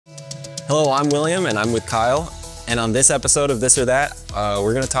Hello, I'm William and I'm with Kyle. And on this episode of This or That,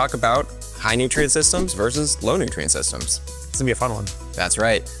 we're gonna talk about high nutrient systems versus low nutrient systems. It's gonna be a fun one. That's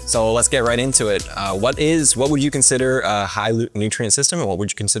right. So let's get right into it. What would you consider a high nutrient system and what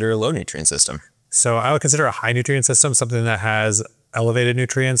would you consider a low nutrient system? So I would consider a high nutrient system something that has elevated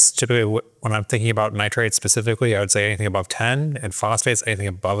nutrients. Typically, when I'm thinking about nitrates specifically, I would say anything above 10, and phosphates, anything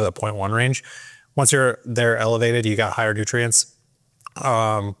above the 0.1 range. Once they're elevated, you got higher nutrients,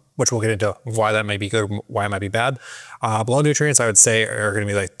 which we'll get into why that might be good, why it might be bad. Low nutrients, I would say, are going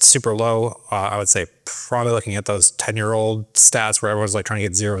to be like super low. I would say probably looking at those 10-year-old stats where everyone's like trying to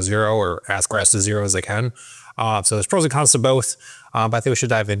get 0-0 or as close to 0 as they can. So there's pros and cons to both, but I think we should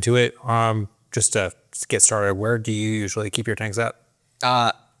dive into it. Just to get started, where do you usually keep your tanks at?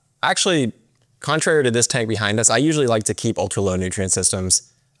 Actually, contrary to this tank behind us, I usually like to keep ultra low nutrient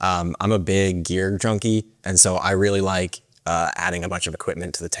systems. I'm a big gear junkie, and so I really like adding a bunch of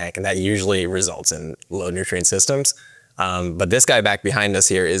equipment to the tank, and that usually results in low nutrient systems. But this guy back behind us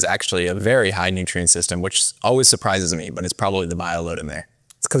here is actually a very high nutrient system, which always surprises me, but it's probably the bio load in there.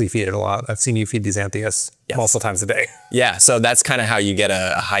 It's because you feed it a lot. I've seen you feed these Anthias multiple times a day. Yeah, so that's kind of how you get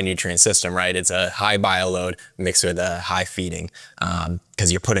a high nutrient system, right? It's a high bio load mixed with a high feeding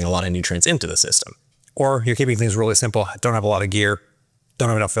because you're putting a lot of nutrients into the system. Or you're keeping things really simple, don't have a lot of gear, don't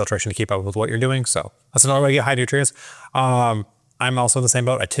have enough filtration to keep up with what you're doing. So that's another way to get high nutrients. I'm also in the same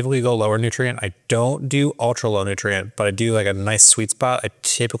boat. I typically go lower nutrient. I don't do ultra low nutrient, but I do like a nice sweet spot. I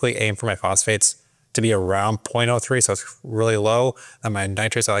typically aim for my phosphates to be around 0.03, so it's really low. And my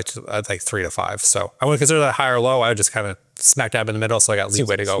nitrates, I like 3 to 5. So I wouldn't consider that high or low. I would just kind of smack dab in the middle, so I got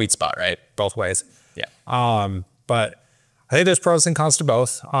leeway to go. Sweet spot, right? Both ways. Yeah. But I think there's pros and cons to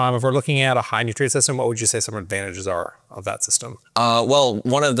both. If we're looking at a high nutrient system, what would you say some advantages are of that system? Well,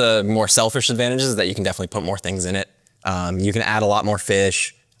 one of the more selfish advantages is that you can definitely put more things in it. You can add a lot more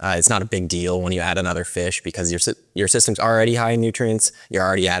fish. It's not a big deal when you add another fish because your system's already high in nutrients. You're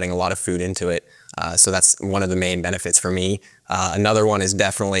already adding a lot of food into it. So that's one of the main benefits for me. Another one is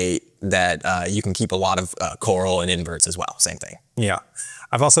definitely that you can keep a lot of coral and inverts as well. Same thing. Yeah.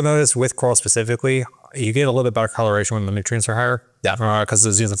 I've also noticed with coral specifically, you get a little bit better coloration when the nutrients are higher. Yeah. Because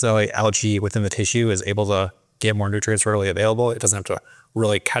the xenophilic algae within the tissue is able to get more nutrients readily available. It doesn't have to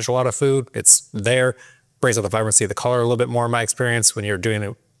really catch a lot of food. It's there. Brings up the vibrancy of the color a little bit more in my experience when you're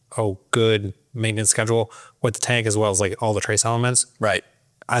doing a good maintenance schedule with the tank as well as like all the trace elements. Right.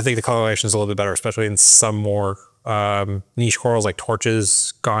 I think the coloration is a little bit better, especially in some more niche corals like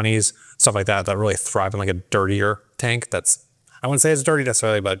torches, gonnies, stuff like that really thrive in like a dirtier tank. I wouldn't say it's dirty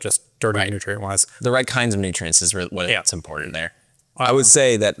necessarily, but just dirty nutrient-wise. The right kinds of nutrients is what's important there. I would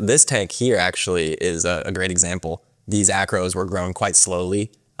say that this tank here actually is a great example. These acros were growing quite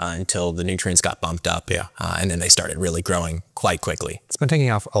slowly until the nutrients got bumped up. Yeah. And then they started really growing quite quickly. It's been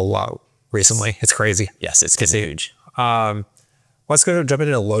taking off a lot recently. It's crazy. Yes, it's huge. Let's go jump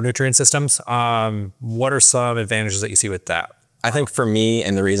into low nutrient systems. What are some advantages that you see with that? I think for me,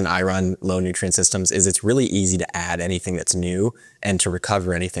 and the reason I run low nutrient systems is it's really easy to add anything that's new and to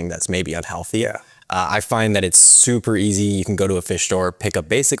recover anything that's maybe unhealthy. Yeah. I find that it's super easy. You can go to a fish store, pick up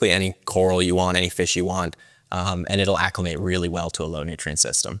basically any coral you want, any fish you want, and it'll acclimate really well to a low nutrient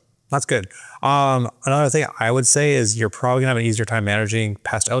system. That's good. Another thing I would say is you're probably gonna have an easier time managing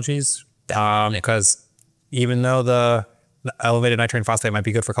pest algae because even though the elevated nitrate and phosphate might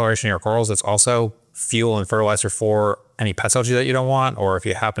be good for coloration in your corals, it's also fuel and fertilizer for any pest algae that you don't want, or if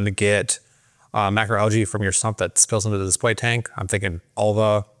you happen to get macroalgae from your sump that spills into the display tank. I'm thinking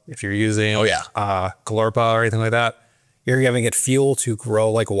ulva, if you're using calorpa or anything like that, you're going to get fuel to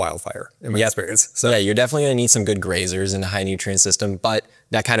grow like a wildfire in my experience. So yeah, you're definitely going to need some good grazers in a high nutrient system, but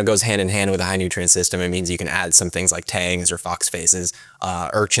that kind of goes hand in hand with a high nutrient system. It means you can add some things like tangs or fox faces.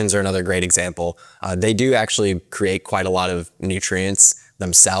 Urchins are another great example. They do actually create quite a lot of nutrients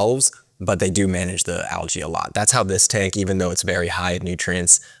themselves, but they do manage the algae a lot. That's how this tank, even though it's very high in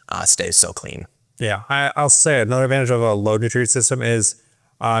nutrients, stays so clean. Yeah, I'll say another advantage of a low nutrient system is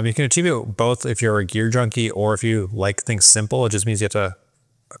you can achieve it both if you're a gear junkie or if you like things simple. It just means you have to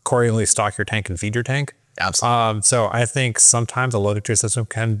accordingly stock your tank and feed your tank. Absolutely. So I think sometimes a low nutrient system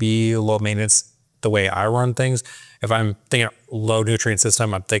can be low maintenance the way I run things. If I'm thinking low nutrient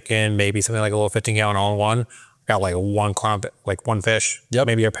system, I'm thinking maybe something like a little 15-gallon all-in-one. Got like one fish,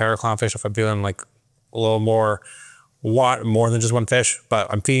 maybe a pair of clownfish if I'm doing like a little more than just one fish,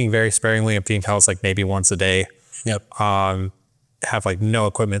 but I'm feeding very sparingly. I'm feeding pellets like maybe once a day. Have like no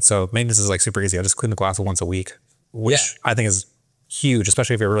equipment, so maintenance is like super easy. I just clean the glass once a week, which I think is huge,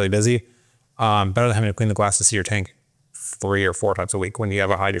 especially if you're really busy. Better than having to clean the glass to see your tank 3 or 4 times a week when you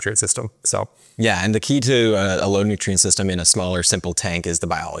have a high nutrient system. So yeah, and the key to a low nutrient system in a smaller, simple tank is the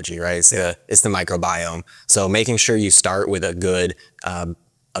biology, right? It's the microbiome. So making sure you start with a good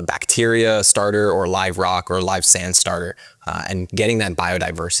a bacteria starter or live rock or live sand starter, and getting that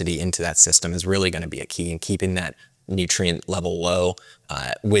biodiversity into that system is really going to be a key in keeping that nutrient level low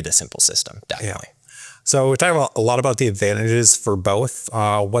with a simple system, definitely. Yeah. So we're talking a lot about the advantages for both.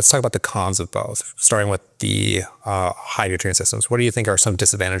 Let's talk about the cons of both, starting with the high nutrient systems. What do you think are some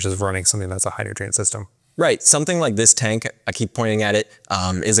disadvantages of running something that's a high nutrient system? Right, something like this tank, I keep pointing at it,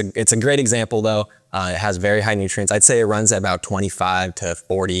 it's a great example though. It has very high nutrients. I'd say it runs at about 25 to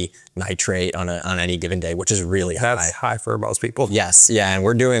 40 nitrate on any given day, which is really high. That's high for most people. Yes, yeah, and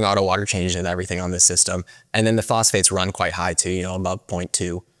we're doing auto water changes and everything on this system. And then the phosphates run quite high too, you know, about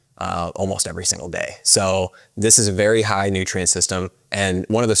 0.2 almost every single day. So this is a very high nutrient system. And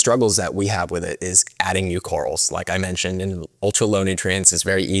one of the struggles that we have with it is adding new corals. Like I mentioned, in ultra low nutrients, it's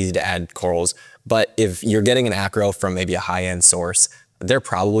very easy to add corals. But if you're getting an acro from maybe a high-end source, they're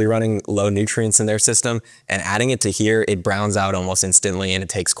probably running low nutrients in their system, and adding it to here, it browns out almost instantly, and it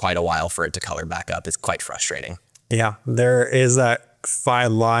takes quite a while for it to color back up. It's quite frustrating. Yeah, there is that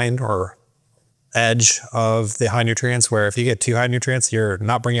fine line or edge of the high nutrients where if you get too high nutrients, you're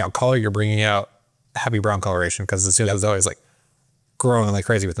not bringing out color, you're bringing out heavy brown coloration, because as soon as it's always like growing like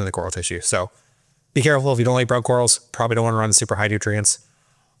crazy within the coral tissue. So be careful if you don't like brown corals, probably don't want to run super high nutrients.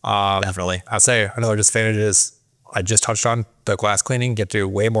 Definitely. I'd say another disadvantage is, I just touched on the glass cleaning, get to do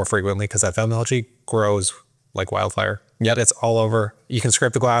way more frequently because that film algae grows like wildfire. Yep. It's all over. You can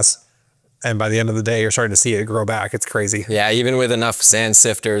scrape the glass, and by the end of the day, you're starting to see it grow back. It's crazy. Yeah, even with enough sand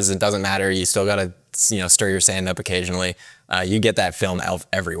sifters, it doesn't matter. You still got to, you know, stir your sand up occasionally. You get that film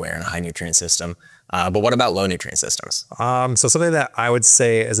everywhere in a high nutrient system. But what about low nutrient systems? So something that I would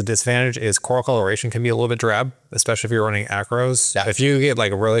say is a disadvantage is coral coloration can be a little bit drab, especially if you're running acros. Yeah. If you get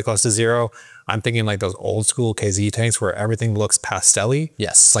like really close to zero, I'm thinking like those old school KZ tanks where everything looks pastel-y.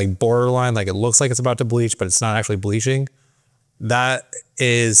 Yes. It's like borderline, like it looks like it's about to bleach, but it's not actually bleaching. That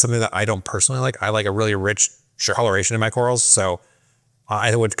is something that I don't personally like. I like a really rich coloration in my corals. So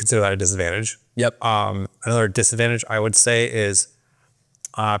I would consider that a disadvantage. Yep. Another disadvantage I would say is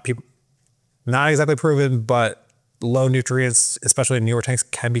people, not exactly proven, but low nutrients, especially in newer tanks,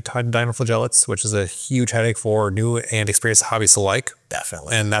 can be tied to dinoflagellates, which is a huge headache for new and experienced hobbyists alike.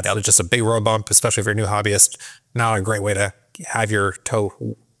 Definitely. And that's just a big road bump, especially if you're a new hobbyist. Not a great way to have your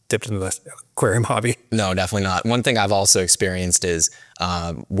toe dipped into the aquarium hobby. No, definitely not. One thing I've also experienced is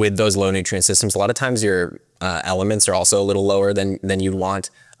with those low nutrient systems, a lot of times your elements are also a little lower than you'd want.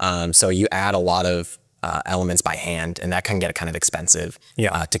 So you add a lot of elements by hand, and that can get kind of expensive.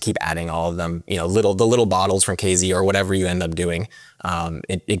 Yeah. To keep adding all of them, you know, the little bottles from KZ or whatever you end up doing,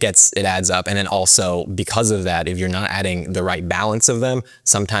 it adds up. And then also because of that, if you're not adding the right balance of them,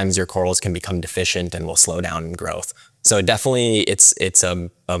 sometimes your corals can become deficient and will slow down in growth. So definitely it's a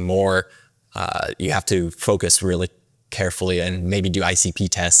more, you have to focus really carefully and maybe do ICP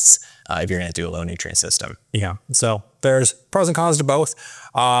tests if you're going to do a low nutrient system. Yeah. So there's pros and cons to both.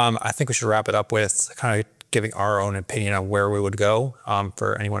 I think we should wrap it up with kind of giving our own opinion on where we would go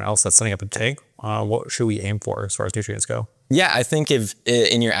for anyone else that's setting up a tank. What should we aim for as far as nutrients go? Yeah, I think if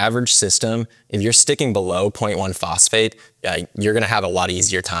in your average system, if you're sticking below 0.1 phosphate, you're going to have a lot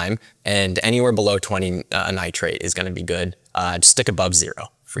easier time. And anywhere below 20 nitrate is going to be good. Just stick above 0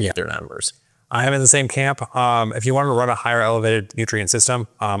 for either numbers. I am in the same camp. If you want to run a higher elevated nutrient system,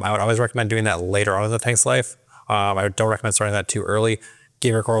 I would always recommend doing that later on in the tank's life. I don't recommend starting that too early.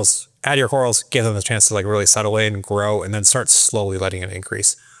 Give your corals, add your corals, give them a chance to like really settle in, grow, and then start slowly letting it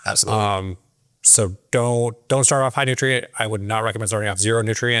increase. Absolutely. So don't start off high nutrient. I would not recommend starting off 0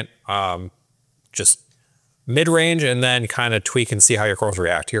 nutrient. Just mid-range, and then kind of tweak and see how your corals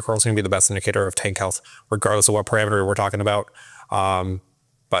react. Your corals are going to be the best indicator of tank health, regardless of what parameter we're talking about.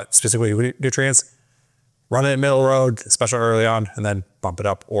 But specifically nutrients, run it in middle road, especially early on, and then bump it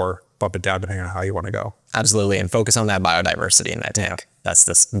up or bump it down depending on how you want to go. Absolutely, and focus on that biodiversity in that tank. That's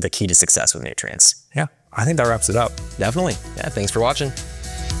the key to success with nutrients. Yeah, I think that wraps it up. Definitely. Yeah, thanks for watching.